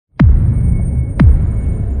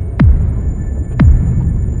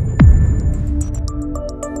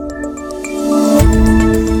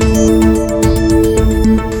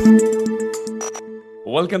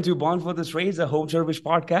Welcome to Born for the Trades, a home service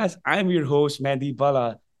podcast. I'm your host, Mandy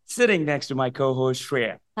Bala, sitting next to my co-host,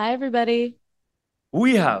 Shreya. Hi, everybody.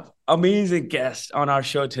 We have amazing guests on our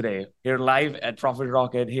show today, here live at Profit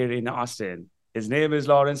Rocket here in Austin. His name is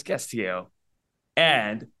Lawrence Castillo,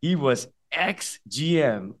 and he was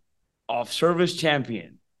ex-GM of Service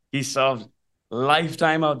Champion. He served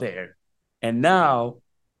lifetime out there, and now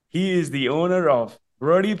he is the owner of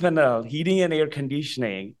Brody Panel Heating and Air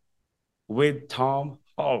Conditioning with Tom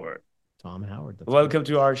Howard. Tom Howard. That's Welcome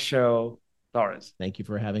great. to our show, Lawrence. Thank you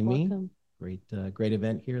for having me. Welcome. Great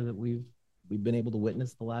event here that we've been able to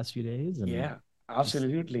witness the last few days. And Yeah,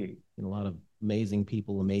 absolutely. a lot of amazing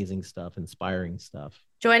people, amazing stuff, inspiring stuff.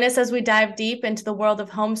 Join us as we dive deep into the world of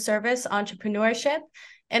home service entrepreneurship,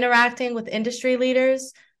 interacting with industry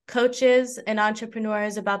leaders, coaches, and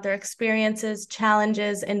entrepreneurs about their experiences,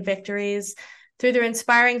 challenges, and victories. Through their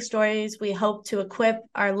inspiring stories, we hope to equip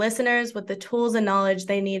our listeners with the tools and knowledge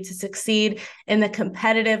they need to succeed in the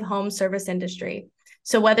competitive home service industry.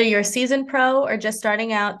 So whether you're a seasoned pro or just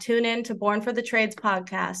starting out, tune in to Born for the Trades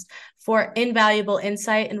podcast for invaluable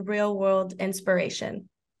insight and real-world inspiration.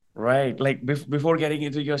 Right. Like before getting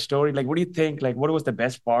into your story, like what do you think? Like what was the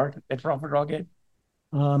best part at Profit Rocket?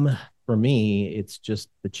 For me, it's just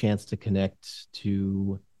the chance to connect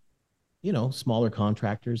to, smaller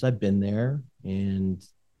contractors. I've been there, and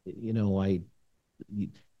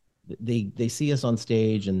they see us on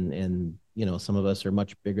stage, and some of us are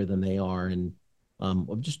much bigger than they are, and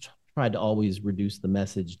I've just tried to always reduce the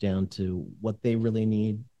message down to what they really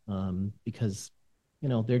need, because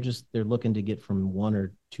they're looking to get from one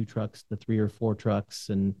or two trucks to three or four trucks,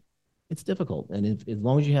 and it's difficult. And as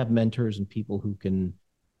long as you have mentors and people who can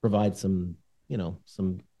provide some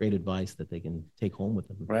great advice that they can take home with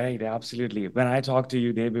them. Right, absolutely. When I talked to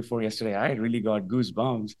you day before yesterday, I really got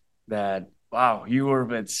goosebumps that wow, you were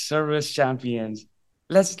with Service Champions.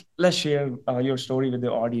 Let's share your story with the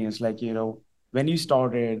audience. Like when you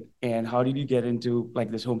started and how did you get into like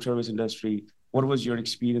this home service industry? What was your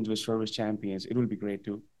experience with Service Champions? It would be great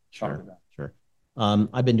to talk about. Sure.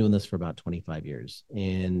 I've been doing this for about 25 years,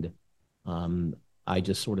 and I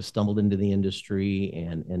just sort of stumbled into the industry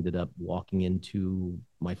and ended up walking into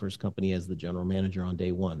my first company as the general manager on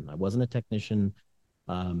day one. I wasn't a technician,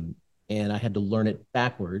 and I had to learn it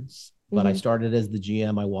backwards, but I started as the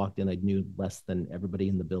GM. I walked in, I knew less than everybody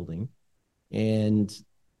in the building, and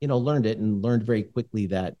learned it, and learned very quickly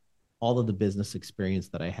that all of the business experience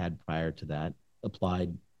that I had prior to that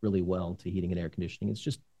applied really well to heating and air conditioning. It's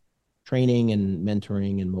just training and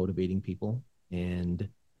mentoring and motivating people. And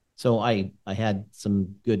so I had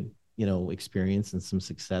some good, experience and some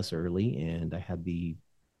success early, and I had the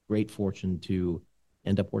great fortune to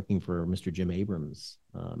end up working for Mr. Jim Abrams.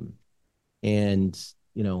 And,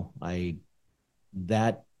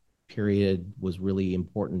 that period was really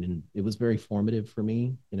important, and it was very formative for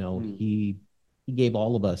me. He gave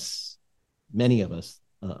all of us, many of us,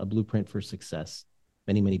 a blueprint for success.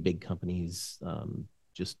 Many big companies,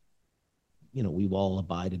 we've all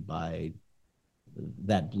abided by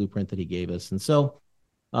that blueprint that he gave us. And so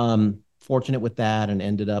fortunate with that, and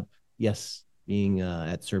ended up, yes, being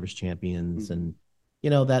at Service Champions. And,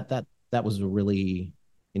 that was a really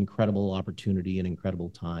incredible opportunity and incredible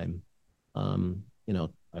time.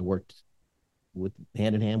 I worked with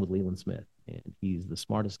hand in hand with Leland Smith, and he's the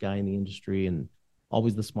smartest guy in the industry and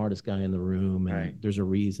always the smartest guy in the room. And Right. there's a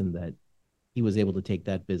reason that he was able to take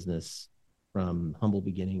that business from humble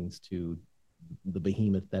beginnings to the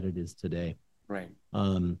behemoth that it is today. Right.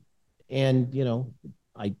 And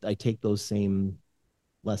I take those same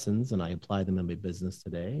lessons and I apply them in my business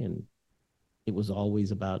today. And it was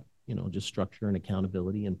always about, just structure and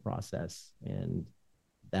accountability and process. And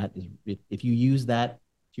that is, if you use that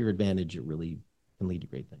to your advantage, it really can lead to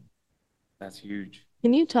great things. That's huge.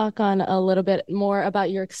 Can you talk on a little bit more about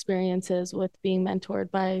your experiences with being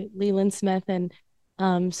mentored by Leland Smith and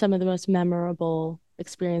some of the most memorable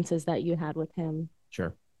experiences that you had with him?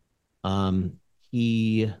 Sure.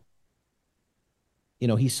 He,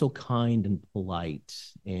 he's so kind and polite,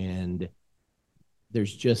 and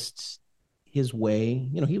there's just his way.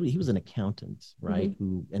 He was an accountant, right?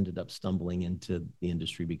 Who ended up stumbling into the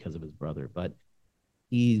industry because of his brother, but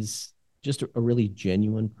he's just a really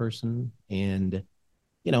genuine person. And,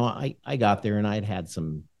 I got there and I had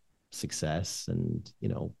some success, and,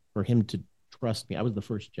 for him to trust me, I was the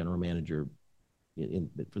first general manager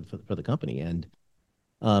for the company. And,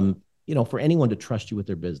 for anyone to trust you with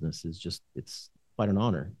their business it's quite an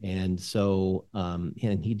honor. And so,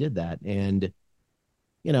 and he did that. And,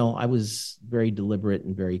 I was very deliberate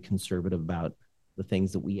and very conservative about the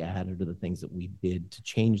things that we added or the things that we did to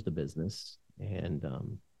change the business. And,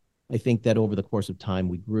 I think that over the course of time,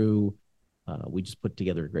 we grew. We just put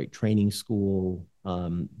together a great training school.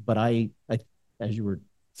 But as you were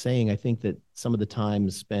saying, I think that some of the time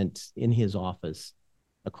spent in his office,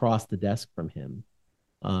 across the desk from him,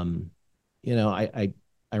 um,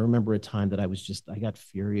 I remember a time that I got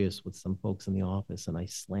furious with some folks in the office, and I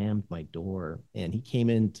slammed my door. And he came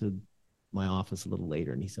into my office a little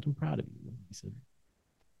later, and he said, "I'm proud of you." He said,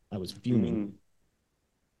 I was fuming.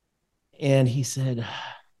 And he says,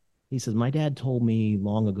 "My dad told me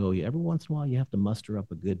long ago, every once in a while you have to muster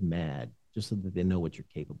up a good mad just so that they know what you're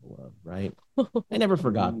capable of," right? I never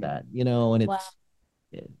forgot that, and Wow.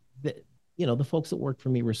 the folks that worked for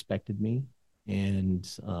me respected me, and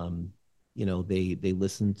they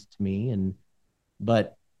listened to me,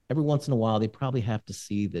 but every once in a while they probably have to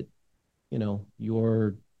see that,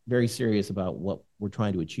 you're very serious about what we're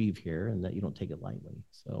trying to achieve here, and that you don't take it lightly.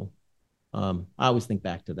 So I always think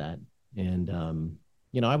back to that. And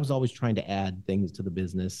I was always trying to add things to the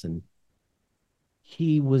business, and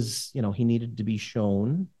he needed to be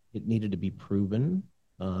shown, it needed to be proven.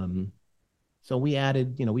 So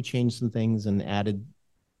we changed some things and added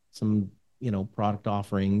some, product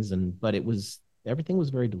offerings, but everything was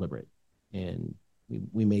very deliberate, and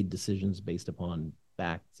we made decisions based upon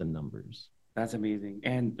facts and numbers. That's amazing.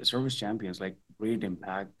 And service champions, like great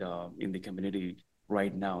impact in the community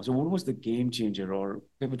right now. So what was the game changer or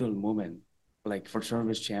pivotal moment like for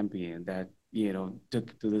service champion that,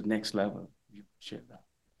 took to the next level? You share that.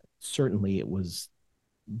 Certainly it was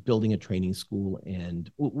building a training school,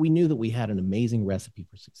 and we knew that we had an amazing recipe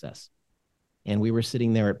for success. And we were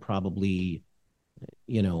sitting there at probably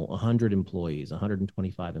 100 employees,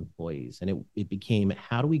 125 employees, and it became,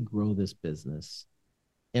 how do we grow this business?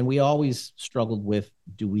 And we always struggled with,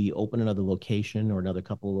 do we open another location or another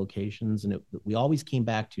couple of locations? And we always came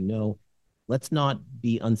back to, no, let's not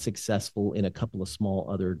be unsuccessful in a couple of small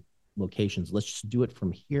other locations. Let's just do it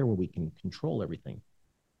from here where we can control everything.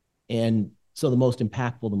 And so the most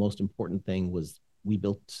impactful, the most important thing was we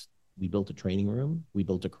built a training room, we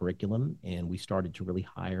built a curriculum, and we started to really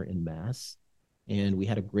hire in mass. And we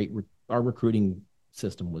had our recruiting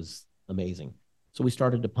system was amazing. So we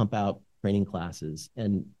started to pump out training classes,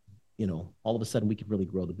 and all of a sudden we could really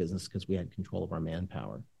grow the business because we had control of our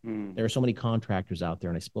manpower. There are so many contractors out there,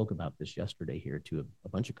 and I spoke about this yesterday here to a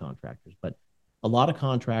bunch of contractors, but a lot of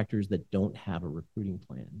contractors that don't have a recruiting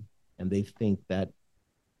plan, and they think that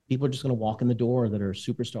people are just going to walk in the door that are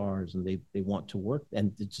superstars and they want to work,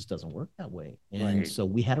 and it just doesn't work that way. And so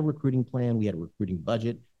we had a recruiting plan, we had a recruiting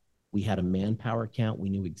budget, we had a manpower count. We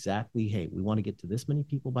knew exactly, hey, we want to get to this many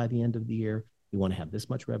people by the end of the year. We want to have this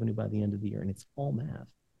much revenue by the end of the year, and it's all math.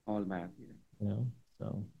 All math, yeah.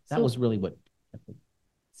 So that was really what I think.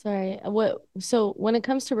 Sorry. So when it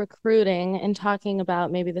comes to recruiting and talking about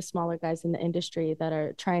maybe the smaller guys in the industry that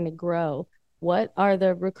are trying to grow, what are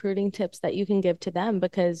the recruiting tips that you can give to them?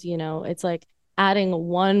 Because, it's like adding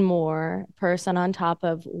one more person on top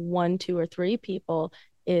of 1, 2, or 3 people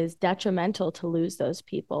is detrimental to lose those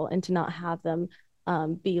people and to not have them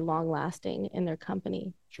be long lasting in their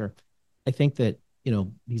company. Sure. I think that,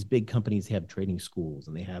 these big companies have training schools,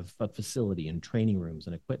 and they have a facility and training rooms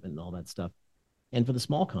and equipment and all that stuff. And for the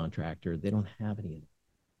small contractor, they don't have any of it.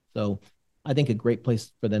 So I think a great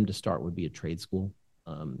place for them to start would be a trade school.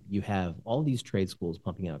 You have all these trade schools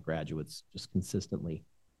pumping out graduates just consistently,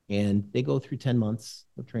 and they go through 10 months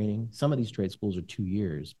of training. Some of these trade schools are 2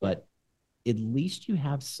 years, but at least you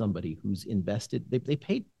have somebody who's invested. They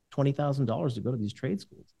paid $20,000 to go to these trade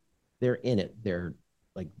schools. They're in it.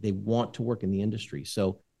 They want to work in the industry.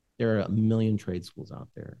 So there are a million trade schools out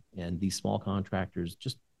there, and these small contractors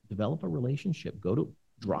just develop a relationship.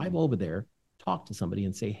 Drive over there, talk to somebody,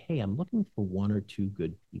 and say, hey, I'm looking for 1 or 2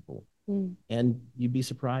 good people. And you'd be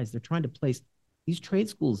surprised. They're trying to place, these trade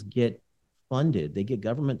schools get funded. They get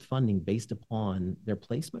government funding based upon their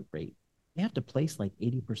placement rate. They have to place like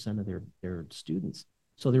 80% of their students.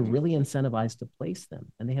 So they're really incentivized to place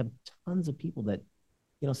them. And they have tons of people that,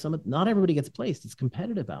 not everybody gets placed. It's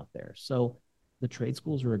competitive out there. So the trade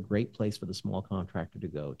schools are a great place for the small contractor to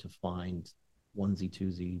go to find onesie,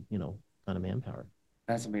 twosie, kind of manpower.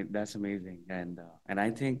 That's amazing. That's amazing. And I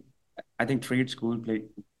think trade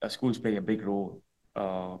schools play a big role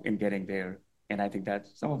in getting there. And I think that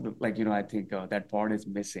some of the, I think that part is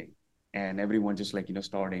missing, and everyone just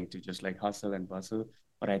starting to just hustle and bustle.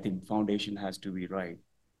 But I think foundation has to be right.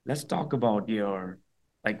 Let's talk about your,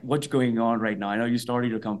 what's going on right now. I know you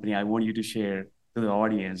started your company. I want you to share to the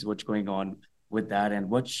audience what's going on with that, and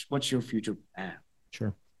what's your future plan.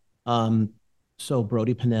 Sure. So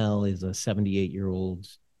Brody Pinnell is a 78-year-old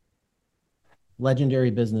legendary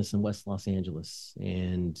business in West Los Angeles,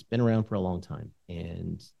 and been around for a long time.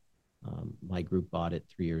 And My group bought it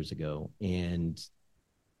 3 years ago, and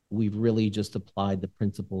we've really just applied the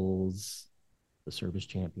principles, the service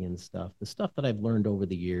champion stuff, the stuff that I've learned over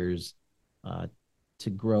the years uh, to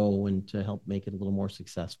grow and to help make it a little more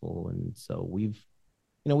successful. And so we've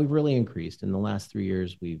really increased in the last 3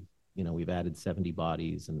 years. We've added 70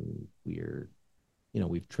 bodies, and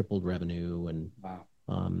we've tripled revenue, and Wow.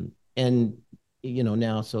 and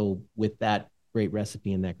now, so with that great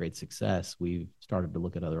recipe and that great success, we've started to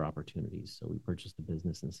look at other opportunities. So we purchased a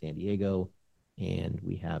business in San Diego, and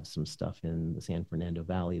we have some stuff in the San Fernando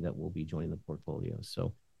Valley that will be joining the portfolio.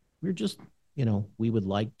 So we're just, we would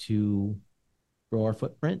like to grow our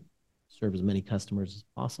footprint, serve as many customers as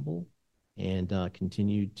possible, and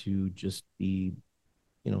continue to just be,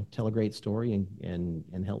 tell a great story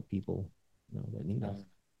and help people, that need us.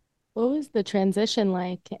 What was the transition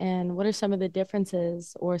like, and what are some of the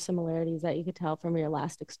differences or similarities that you could tell from your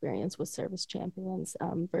last experience with Service Champions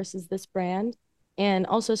versus this brand? And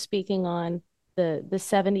also speaking on the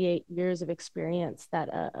 78 years of experience that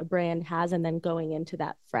a brand has, and then going into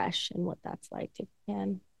that fresh and what that's like, if you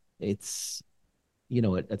can. It's,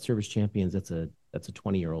 at Service Champions, that's a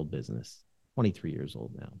 20-year-old business, 23 years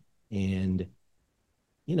old now. And,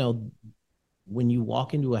 when you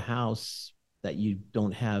walk into a house that you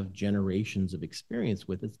don't have generations of experience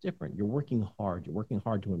with, it's different. You're working hard. You're working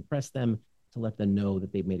hard to impress them, to let them know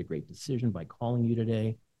that they've made a great decision by calling you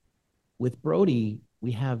today. With Brody,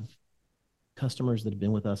 we have customers that have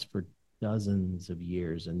been with us for dozens of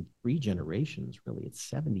years and 3 generations, really. It's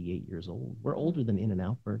 78 years old. We're older than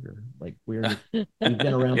In-N-Out Burger. Like we've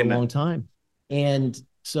been around a long time. And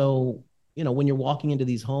so, when you're walking into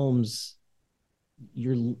these homes,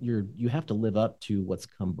 you have to live up to what's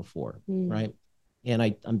come before, right?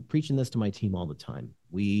 And I'm preaching this to my team all the time.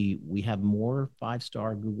 We have more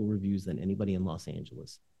 5-star Google reviews than anybody in Los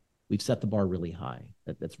Angeles. We've set the bar really high.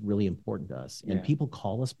 That's really important to us. And people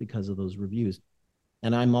call us because of those reviews.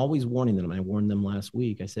 And I'm always warning them. I warned them last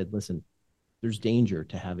week. I said, listen, there's danger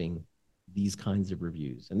to having these kinds of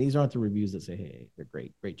reviews. And these aren't the reviews that say, hey, they're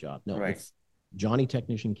great job. No, it's Johnny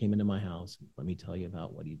Technician came into my house. Let me tell you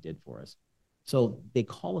about what he did for us. So they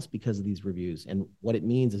call us because of these reviews. And what it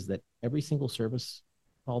means is that every single service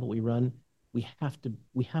call that we run, we have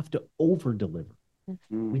to over deliver.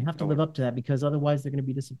 We have to live up to that, because otherwise they're going to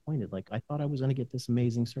be disappointed. Like, I thought I was going to get this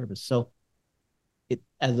amazing service. So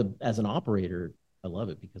as an operator, I love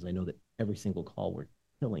it, because I know that every single call we're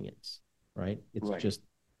killing it, right? It's just,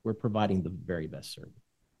 we're providing the very best service.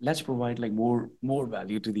 Let's provide like more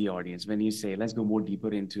value to the audience. When you say, let's go more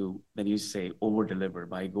deeper into, when you say over deliver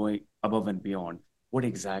by going above and beyond, what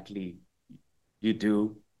exactly you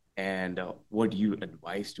do, and what do you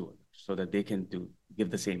advise to others so that they can give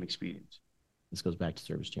the same experience? This goes back to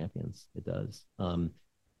Service Champions. It does.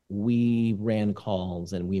 We ran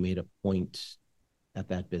calls, and we made a point at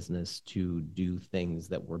that business to do things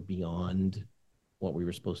that were beyond what we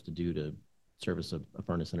were supposed to do to service a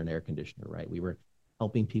furnace and an air conditioner, right? We were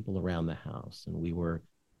helping people around the house, and we were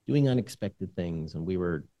doing unexpected things, and we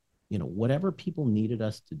were, whatever people needed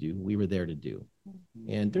us to do, we were there to do.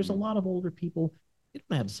 And there's a lot of older people, they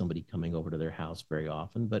don't have somebody coming over to their house very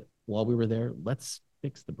often, but while we were there, let's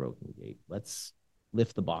fix the broken gate. Let's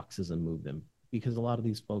lift the boxes and move them, because a lot of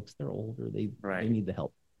these folks, they're older, they need the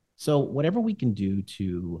help. So whatever we can do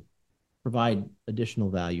to provide additional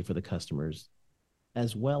value for the customers,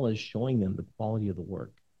 as well as showing them the quality of the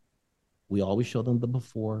work. We always show them the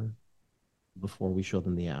before we show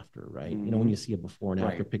them the after, right? When you see a before and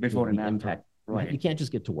after picture, before and the after. impact, you can't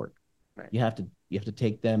just get to work. You have to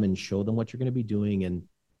take them and show them what you're going to be doing, and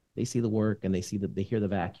they see the work, and they hear the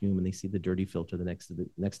vacuum, and they see the dirty filter next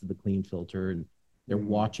to the clean filter, and they're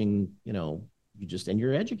watching, and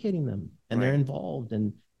you're educating them, and they're involved.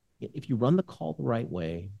 And if you run the call the right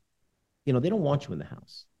way, they don't want you in the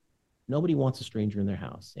house. Nobody wants a stranger in their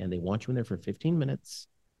house, and they want you in there for 15 minutes.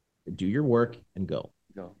 Do your work and go.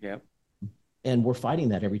 And we're fighting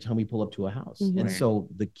that every time we pull up to a house. And so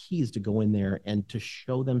the key is to go in there and to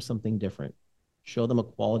show them something different, show them a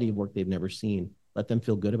quality of work they've never seen, let them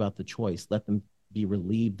feel good about the choice, let them be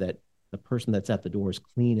relieved that the person that's at the door is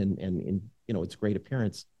clean and it's great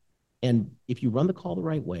appearance. And if you run the call the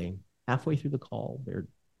right way, halfway through the call, they're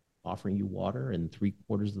offering you water, and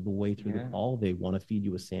 3/4 of the way through the call, they want to feed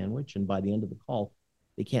you a sandwich. And by the end of the call,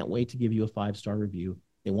 they can't wait to give you a 5-star review.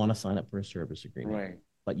 They want to sign up for a service agreement.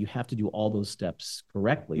 But you have to do all those steps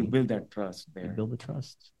correctly. You build that trust there. You build the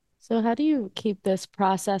trust. So how do you keep this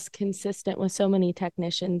process consistent with so many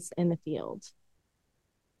technicians in the field?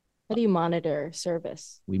 How do you monitor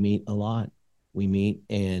service? We meet a lot.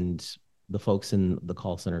 And the folks in the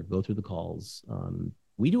call center go through the calls.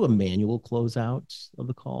 We do a manual closeout of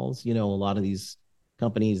the calls. You know, a lot of these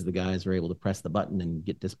companies, the guys are able to press the button and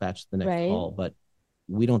get dispatched to the next call, but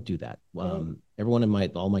we don't do that. Everyone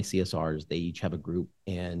in all my CSRs, they each have a group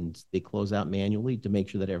and they close out manually to make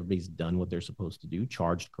sure that everybody's done what they're supposed to do,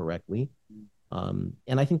 charged correctly. And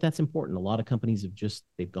I think that's important. A lot of companies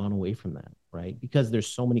they've gone away from that, right? Because there's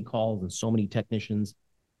so many calls and so many technicians.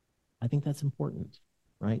 I think that's important,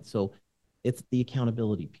 right? So it's the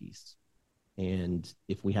accountability piece. And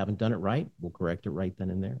if we haven't done it right, we'll correct it right then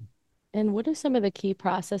and there. And what are some of the key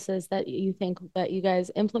processes that you think that you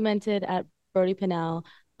guys implemented at Brody Pinnell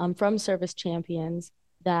from Service Champions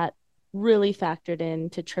that really factored in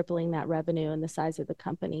to tripling that revenue and the size of the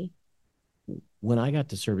company? When I got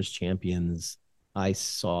to Service Champions, I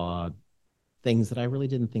saw things that I really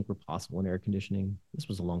didn't think were possible in air conditioning. This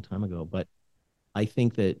was a long time ago, but I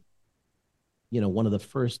think that, one of the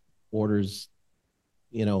first orders,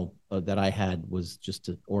 that I had was just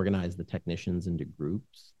to organize the technicians into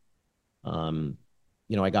groups.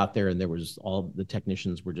 I got there and there was all the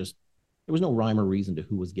technicians were there was no rhyme or reason to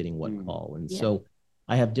who was getting what call. And so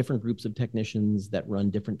I have different groups of technicians that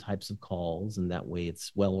run different types of calls, and that way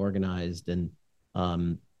it's well organized and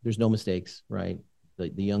there's no mistakes, right?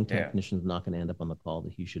 The young technician is not going to end up on the call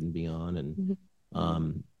that he shouldn't be on.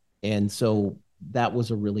 And so that was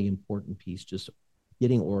a really important piece, just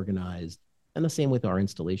getting organized. And the same with our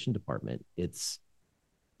installation department. It's,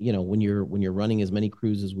 when you're running as many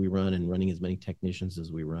crews as we run and running as many technicians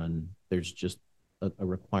as we run, there's just a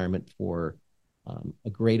requirement for a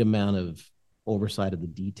great amount of oversight of the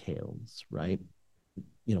details, right?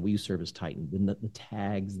 We use Service Titan, the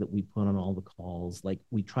tags that we put on all the calls, like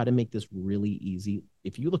we try to make this really easy.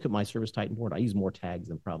 If you look at my Service Titan board, I use more tags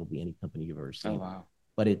than probably any company you've ever seen. Oh, wow.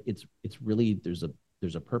 But it's really, there's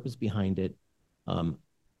a purpose behind it.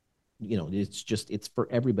 It's for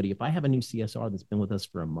everybody. If I have a new CSR that's been with us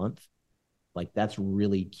for a month, like that's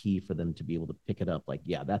really key for them to be able to pick it up. Like,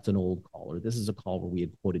 yeah, that's an old call, or this is a call where we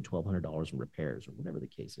had quoted $1,200 in repairs, or whatever the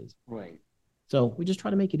case is. Right. So we just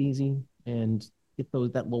try to make it easy and get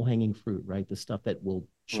that low hanging fruit, right? The stuff that will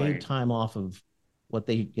shave time off of what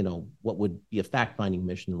what would be a fact finding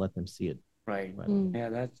mission, and let them see it. Right.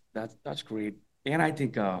 Yeah, that's great. And I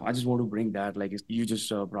think I just want to bring that, like you just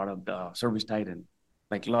brought up the Service Titan.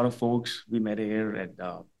 Like a lot of folks we met here at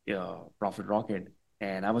Profit Rocket,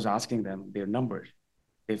 and I was asking them their numbers,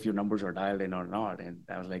 if your numbers are dialed in or not. And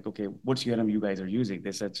I was like, okay, what CRM you guys are using?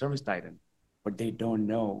 They said Service Titan, but they don't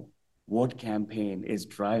know what campaign is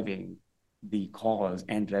driving the calls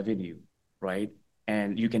and revenue, right?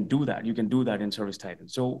 And you can do that. You can do that in Service Titan.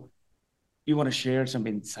 So you want to share some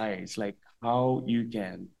insights, like how you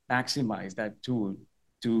can maximize that tool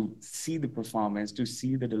to see the performance, to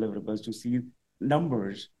see the deliverables, to see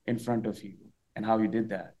numbers in front of you, and how you did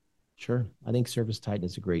that. Sure. I think Service Titan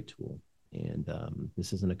is a great tool. And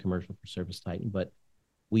this isn't a commercial for Service Titan, but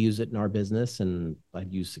we use it in our business. And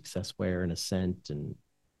I've used Successware and Ascent and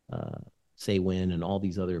SayWin and all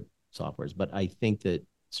these other softwares. But I think that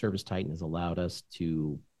Service Titan has allowed us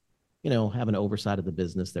to, have an oversight of the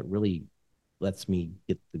business that really lets me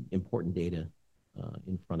get the important data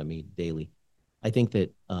in front of me daily. I think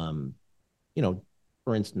that,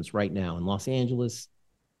 for instance, right now in Los Angeles,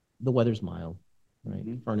 the weather's mild, right?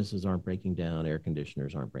 Furnaces aren't breaking down, air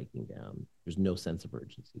conditioners aren't breaking down. There's no sense of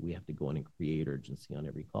urgency. We have to go in and create urgency on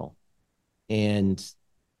every call. And,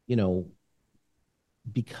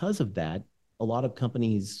 because of that, a lot of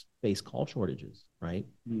companies face call shortages, right?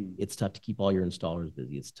 It's tough to keep all your installers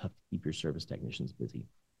busy. It's tough to keep your service technicians busy.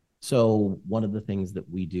 So one of the things that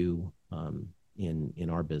we do in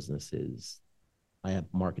our business is I have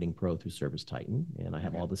Marketing Pro through Service Titan, and I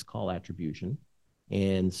have all this call attribution.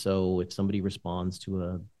 And so if somebody responds to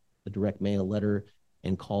a direct mail letter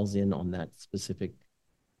and calls in on that specific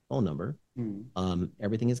phone number,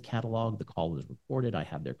 everything is cataloged. The call was recorded. I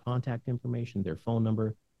have their contact information, their phone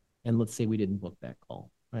number. And let's say we didn't book that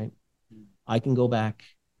call, right? I can go back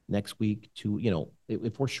next week to,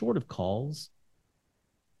 if we're short of calls,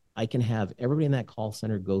 I can have everybody in that call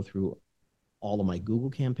center go through all of my Google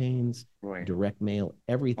campaigns, direct mail,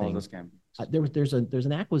 everything. All those campaigns. There's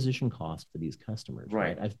an acquisition cost for these customers,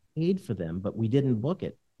 right? I've paid for them, but we didn't book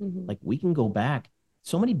it. Like we can go back.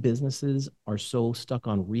 So many businesses are so stuck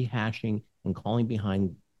on rehashing and calling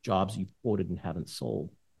behind jobs you've quoted and haven't sold.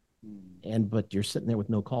 But you're sitting there with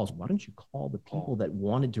no calls. Why don't you call the people that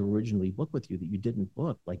wanted to originally book with you that you didn't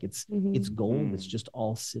book? Like it's gold. It's just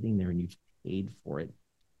all sitting there and you've paid for it.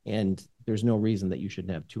 And there's no reason that you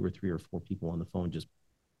shouldn't have 2 or 3 or 4 people on the phone just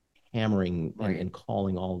hammering Right. and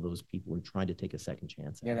calling all of those people and trying to take a second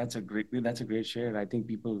chance. Yeah, that's a great share. I think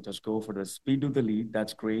people just go for the speed of the lead.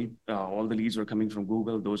 That's great. All the leads are coming from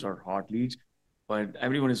Google. Those are hot leads, but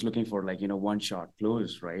everyone is looking for like, one shot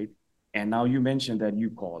close, right? And now you mentioned that you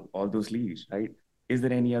call all those leads, right? Is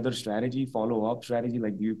there any other strategy, follow up strategy?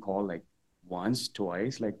 Like, do you call like once,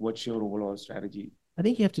 twice? Like, what's your overall strategy? I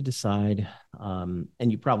think you have to decide, and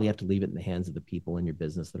you probably have to leave it in the hands of the people in your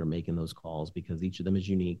business that are making those calls because each of them is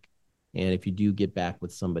unique. And if you do get back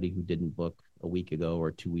with somebody who didn't book a week ago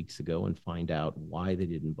or 2 weeks ago and find out why they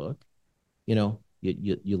didn't book, you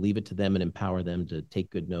leave it to them and empower them to take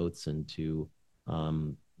good notes and to,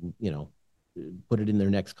 um, you know, put it in their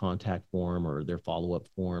next contact form or their follow-up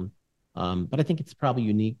form. But I think it's probably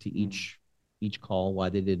unique to each call why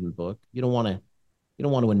they didn't book. You don't want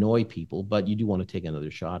to annoy people, but you do want to take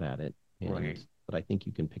another shot at it. Right. But I think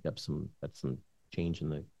you can pick up some change in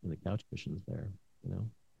the couch cushions there.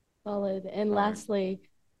 Solid. And All right. lastly,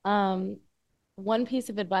 one piece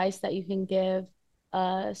of advice that you can give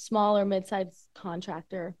a small or mid-sized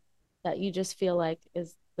contractor that you just feel like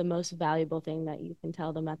is the most valuable thing that you can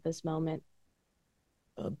tell them at this moment.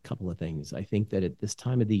 A couple of things. I think that at this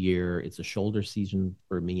time of the year, it's a shoulder season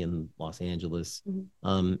for me in Los Angeles,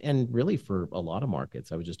 and really for a lot of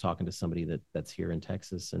markets. I was just talking to somebody that's here in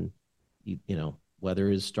Texas, and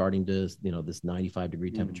weather is starting to, this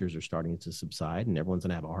 95-degree temperatures are starting to subside, and everyone's going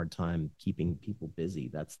to have a hard time keeping people busy.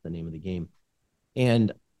 That's the name of the game.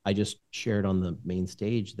 And I just shared on the main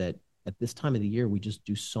stage that at this time of the year, we just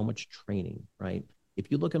do so much training, right?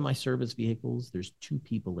 If you look at my service vehicles, there's 2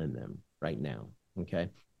 people in them right now. Okay.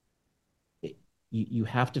 You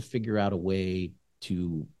have to figure out a way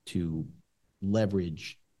to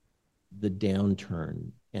leverage the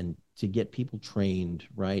downturn and to get people trained,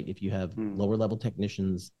 right? If you have lower level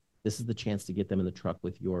technicians, this is the chance to get them in the truck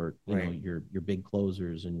with your, your big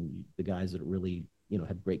closers and the guys that really,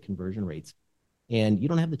 have great conversion rates. And you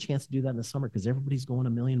don't have the chance to do that in the summer because everybody's going a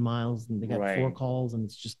million miles and they got 4 calls, and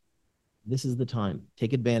it's just, this is the time.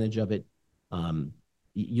 Take advantage of it.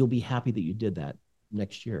 You'll be happy that you did that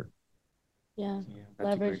next year. Yeah.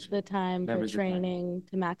 Leverage the time for training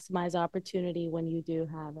to maximize opportunity when you do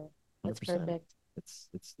have it. That's 100%. Perfect.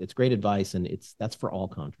 It's great advice, and that's for all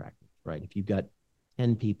contractors, right? If you've got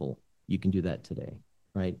 10 people, you can do that today,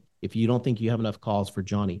 right? If you don't think you have enough calls for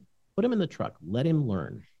Johnny, put him in the truck, let him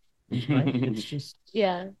learn. Right? It's just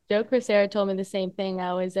Joe Crisera told me the same thing.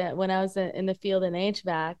 When I was in the field in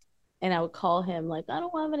HVAC, and I would call him like, I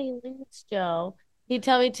don't have any leads, Joe. He'd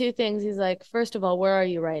tell me 2 things. He's like, first of all, where are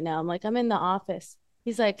you right now? I'm like, I'm in the office.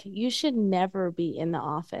 He's like, you should never be in the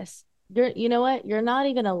office. You know what? You're not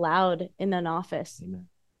even allowed in an office. Amen.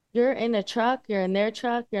 You're in a truck, you're in their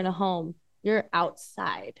truck, you're in a home. You're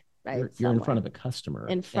outside, right? You're in front of a customer.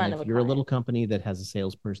 If you're a little company that has a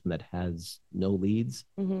salesperson that has no leads,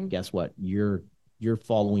 guess what? You're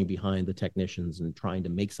following behind the technicians and trying to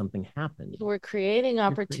make something happen. We're creating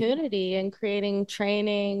opportunity and creating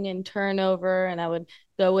training and turnover. And I would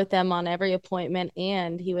go with them on every appointment,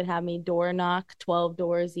 and he would have me door knock 12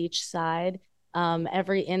 doors each side.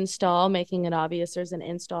 Every install, making it obvious there's an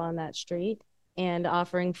install on that street, and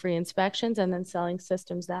offering free inspections, and then selling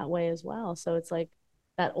systems that way as well. So it's like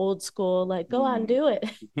that old school, like, go out and do it.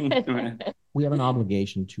 We have an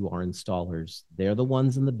obligation to our installers. They're the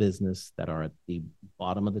ones in the business that are at the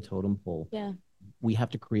bottom of the totem pole. Yeah. We have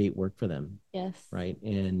to create work for them. Yes. Right.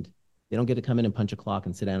 And they don't get to come in and punch a clock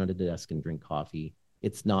and sit down at a desk and drink coffee.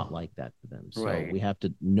 It's not like that for them. So we have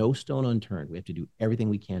to, no stone unturned. We have to do everything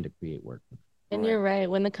we can to create work. And you're right.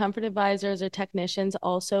 When the comfort advisors or technicians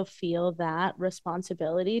also feel that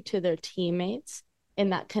responsibility to their teammates in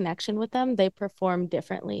that connection with them, they perform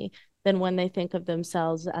differently than when they think of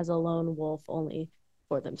themselves as a lone wolf only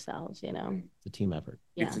for themselves, It's a team effort.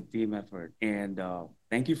 Yeah. It's a team effort. And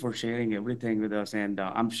thank you for sharing everything with us. And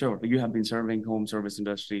I'm sure you have been serving home service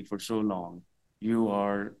industry for so long. You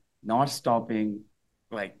are not stopping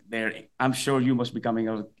like there. I'm sure you must be coming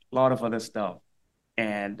out with a lot of other stuff.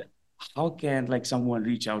 And how can like someone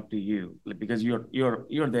reach out to you? Because you're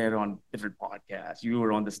there on different podcasts, you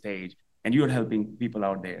are on the stage, and you're helping people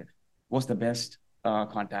out there. What's the best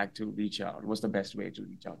contact to reach out? What's the best way to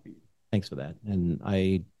reach out to you? Thanks for that. And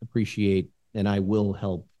I appreciate, and I will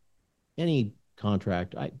help any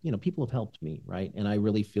contract. People have helped me, right? And I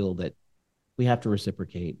really feel that we have to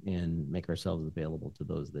reciprocate and make ourselves available to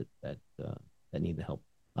those that need the help.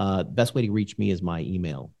 Best way to reach me is my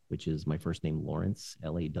email, which is my first name, Lawrence,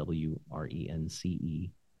 LAWRENCE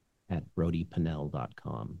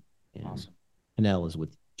 @BrodyPennell.com. And awesome. Pennell is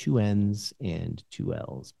with 2 N's and 2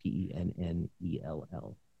 L's,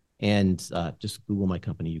 PENNELL. And just Google my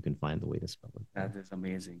company. You can find the way to spell it. That is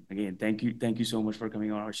amazing. Again, thank you so much for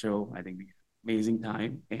coming on our show. I think we had an amazing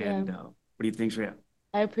time. And what do you think, Shreya?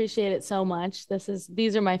 I appreciate it so much.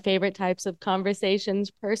 These are my favorite types of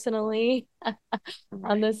conversations personally.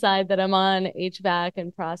 On the side that I'm on, HVAC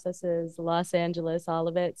and processes, Los Angeles, all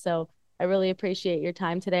of it. So I really appreciate your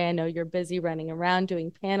time today. I know you're busy running around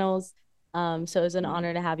doing panels. So it was an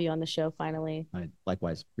honor to have you on the show finally. I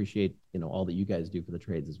likewise appreciate, all that you guys do for the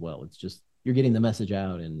trades as well. It's just, you're getting the message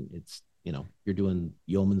out, and it's, you're doing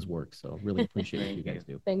yeoman's work. So really appreciate what you guys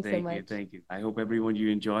do. Thanks so much. Thank you. I hope everyone you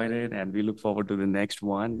enjoyed it, and we look forward to the next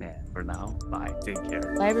one. And for now, bye. Take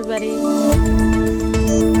care. Bye, everybody.